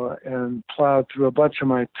 Iowa, and plowed through a bunch of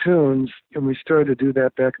my tunes, and we started to do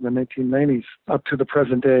that back in the 1990s up to the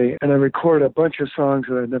present day. And I recorded a bunch of songs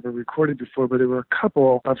that I'd never recorded before, but there were a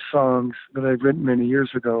couple of songs that I'd written many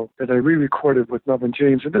years ago that I re-recorded with Melvin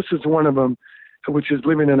James, and this is one of them, which is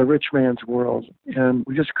Living in a Rich Man's World. And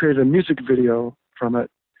we just created a music video from it.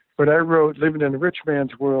 But I wrote Living in a Rich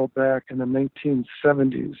Man's World back in the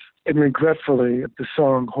 1970s. And regretfully, the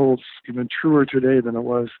song holds even truer today than it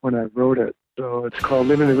was when I wrote it. So it's called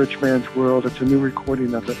Living in a Rich Man's World. It's a new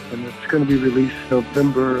recording of it. And it's going to be released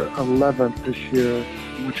November 11th this year,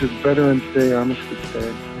 which is Veterans Day, Armistice Day.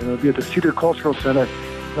 And it'll be at the Cedar Cultural Center.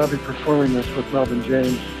 And I'll be performing this with Melvin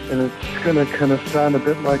James. And it's going to kind of sound a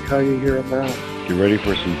bit like how you hear it now. Get ready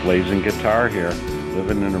for some blazing guitar here.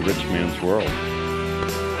 Living in a Rich Man's World.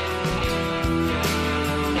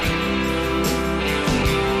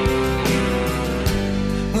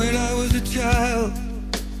 Child,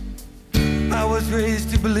 I was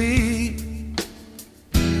raised to believe.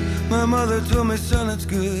 My mother told me, son, it's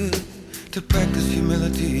good to practice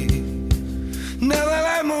humility. Now that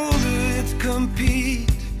I'm older, it's compete.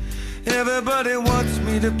 Everybody wants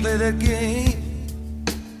me to play that game.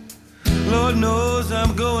 Lord knows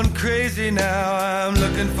I'm going crazy now. I'm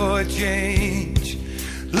looking for a change.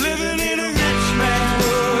 Living in a rich man's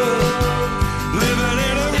world. Living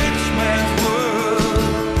in a rich man's world.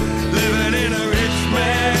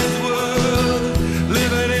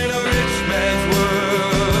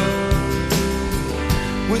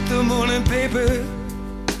 The morning paper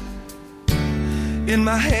in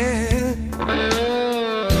my hand,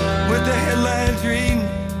 with the headlines reading,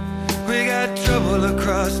 we got trouble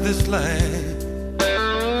across this land.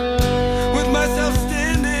 With myself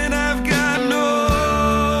standing, I've got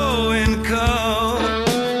no income.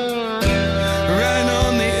 Riding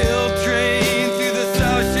on the L train through the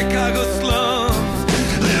South Chicago slums.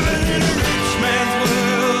 Living in a rich man's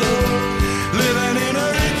world. Living in a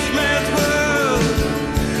rich man's world.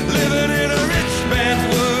 Living in a rich man's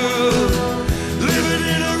world. Living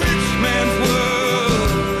in a rich man's world.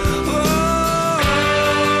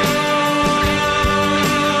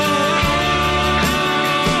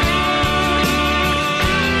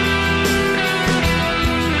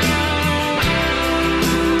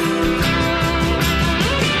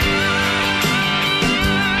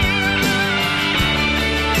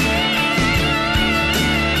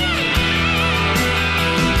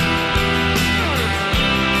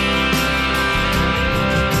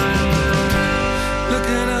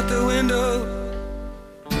 Looking out the window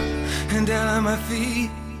and down on my feet,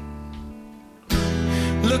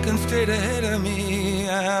 looking straight ahead of me,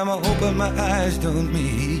 I'm hoping my eyes don't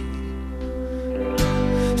meet.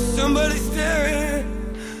 Somebody staring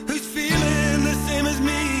who's feeling the same as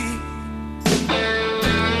me.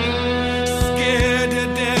 Scared to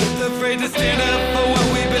death, afraid to stand up for what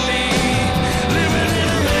we believe. Living in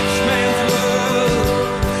a rich man's world.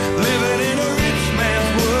 Living in a rich man's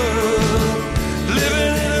world.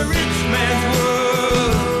 Living in a rich man's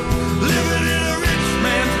world. Living in a rich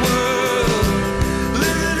man's world.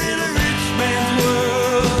 Living in a rich man's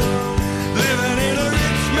world. Living in a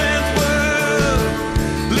rich man's world.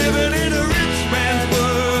 Living in a rich man's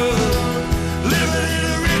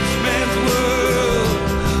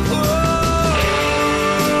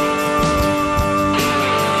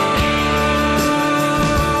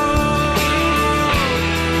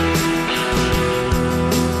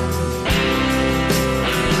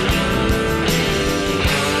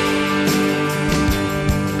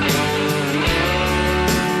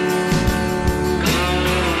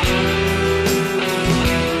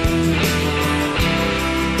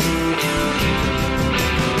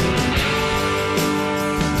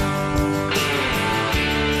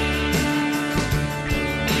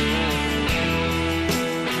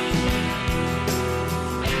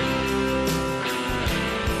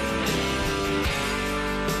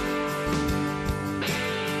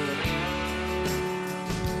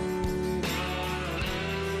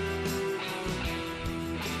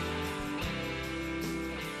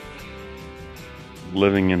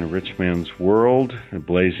Living in a Rich Man's World, a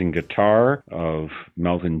blazing guitar of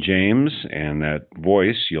Melvin James, and that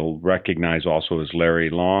voice you'll recognize also as Larry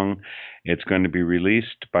Long. It's going to be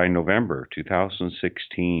released by November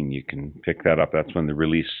 2016. You can pick that up. That's when the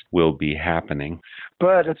release will be happening.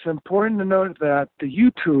 But it's important to note that the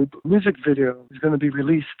YouTube music video is going to be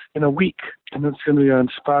released in a week, and it's going to be on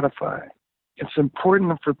Spotify. It's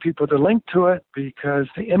important for people to link to it because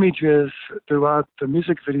the images throughout the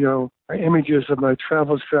music video are images of my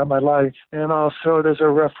travels throughout my life. And also there's a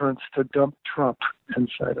reference to Dump Trump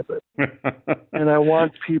inside of it. And I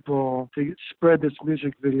want people to spread this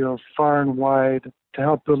music video far and wide to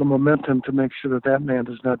help build a momentum to make sure that that man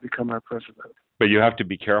does not become our president. But you have to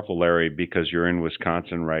be careful, Larry, because you're in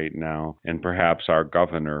Wisconsin right now, and perhaps our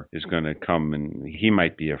governor is going to come, and he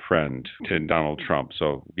might be a friend to Donald Trump.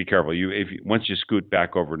 So be careful. Once you scoot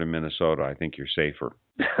back over to Minnesota, I think you're safer.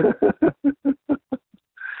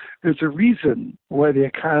 There's a reason why the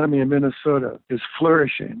economy in Minnesota is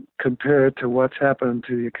flourishing compared to what's happened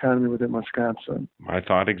to the economy within Wisconsin. I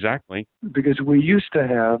thought exactly. Because we used to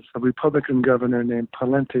have a Republican governor named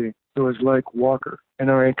Pawlenty who was like Walker,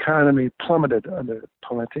 and our economy plummeted under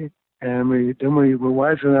Pawlenty. And we were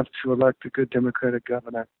wise enough to elect a good Democratic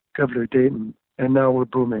governor, Governor Dayton, and now we're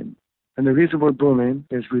booming. And the reason we're booming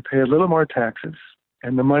is we pay a little more taxes,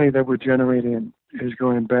 and the money that we're generating is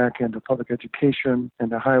going back into public education,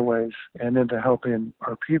 into highways, and into helping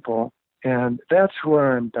our people. And that's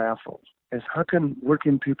where I'm baffled, is how can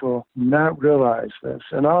working people not realize this?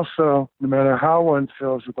 And also, no matter how one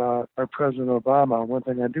feels about our President Obama, one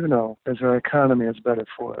thing I do know is our economy is better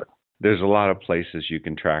for it. There's a lot of places you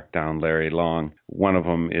can track down Larry Long. One of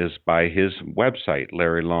them is by his website,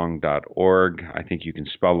 larrylong.org. I think you can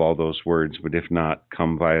spell all those words, but if not,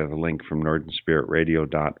 come via the link from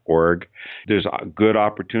northernspiritradio.org. There's good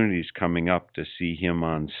opportunities coming up to see him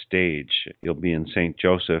on stage. He'll be in St.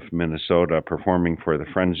 Joseph, Minnesota, performing for the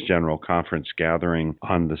Friends General Conference gathering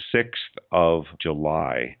on the 6th of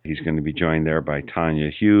July. He's going to be joined there by Tanya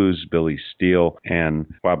Hughes, Billy Steele,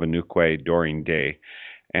 and Wabanukwe Doreen Day.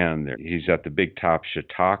 And he's at the Big Top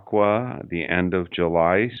Chautauqua at the end of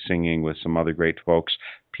July, singing with some other great folks,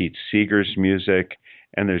 Pete Seeger's music.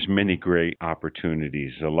 And there's many great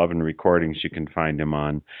opportunities, 11 recordings you can find him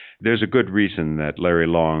on. There's a good reason that Larry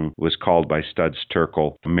Long was called by Studs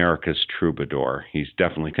Terkel America's troubadour. He's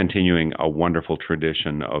definitely continuing a wonderful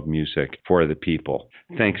tradition of music for the people.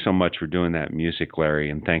 Thanks so much for doing that music, Larry,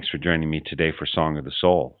 and thanks for joining me today for Song of the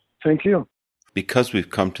Soul. Thank you. Because we've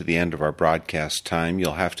come to the end of our broadcast time,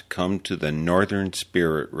 you'll have to come to the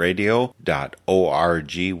northernspiritradio.org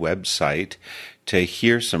website to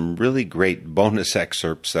hear some really great bonus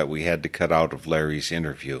excerpts that we had to cut out of Larry's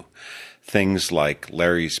interview. Things like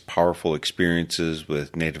Larry's powerful experiences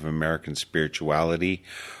with Native American spirituality,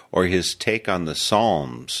 or his take on the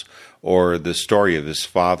Psalms, or the story of his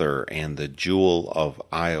father and the Jewel of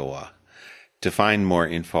Iowa. To find more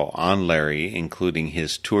info on Larry, including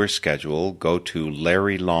his tour schedule, go to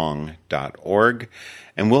larrylong.org,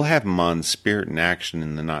 and we'll have him on Spirit in Action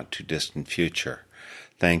in the not-too-distant future.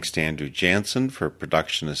 Thanks to Andrew Jansen for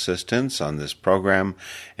production assistance on this program,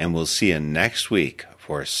 and we'll see you next week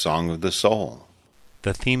for Song of the Soul.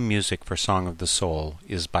 The theme music for Song of the Soul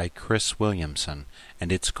is by Chris Williamson,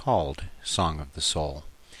 and it's called Song of the Soul.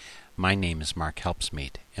 My name is Mark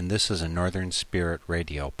Helpsmeet, and this is a Northern Spirit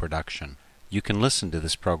Radio production. You can listen to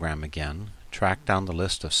this program again, track down the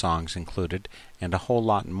list of songs included, and a whole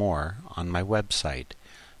lot more on my website,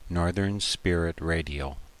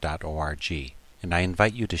 northernspiritradio.org. And I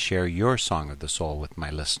invite you to share your Song of the Soul with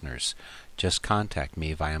my listeners. Just contact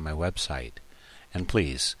me via my website. And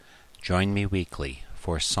please, join me weekly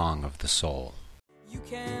for Song of the Soul. You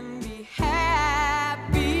can be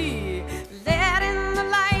happy, let in the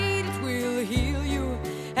light, it will heal you,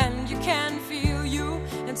 and you can feel you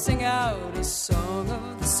and sing out a song.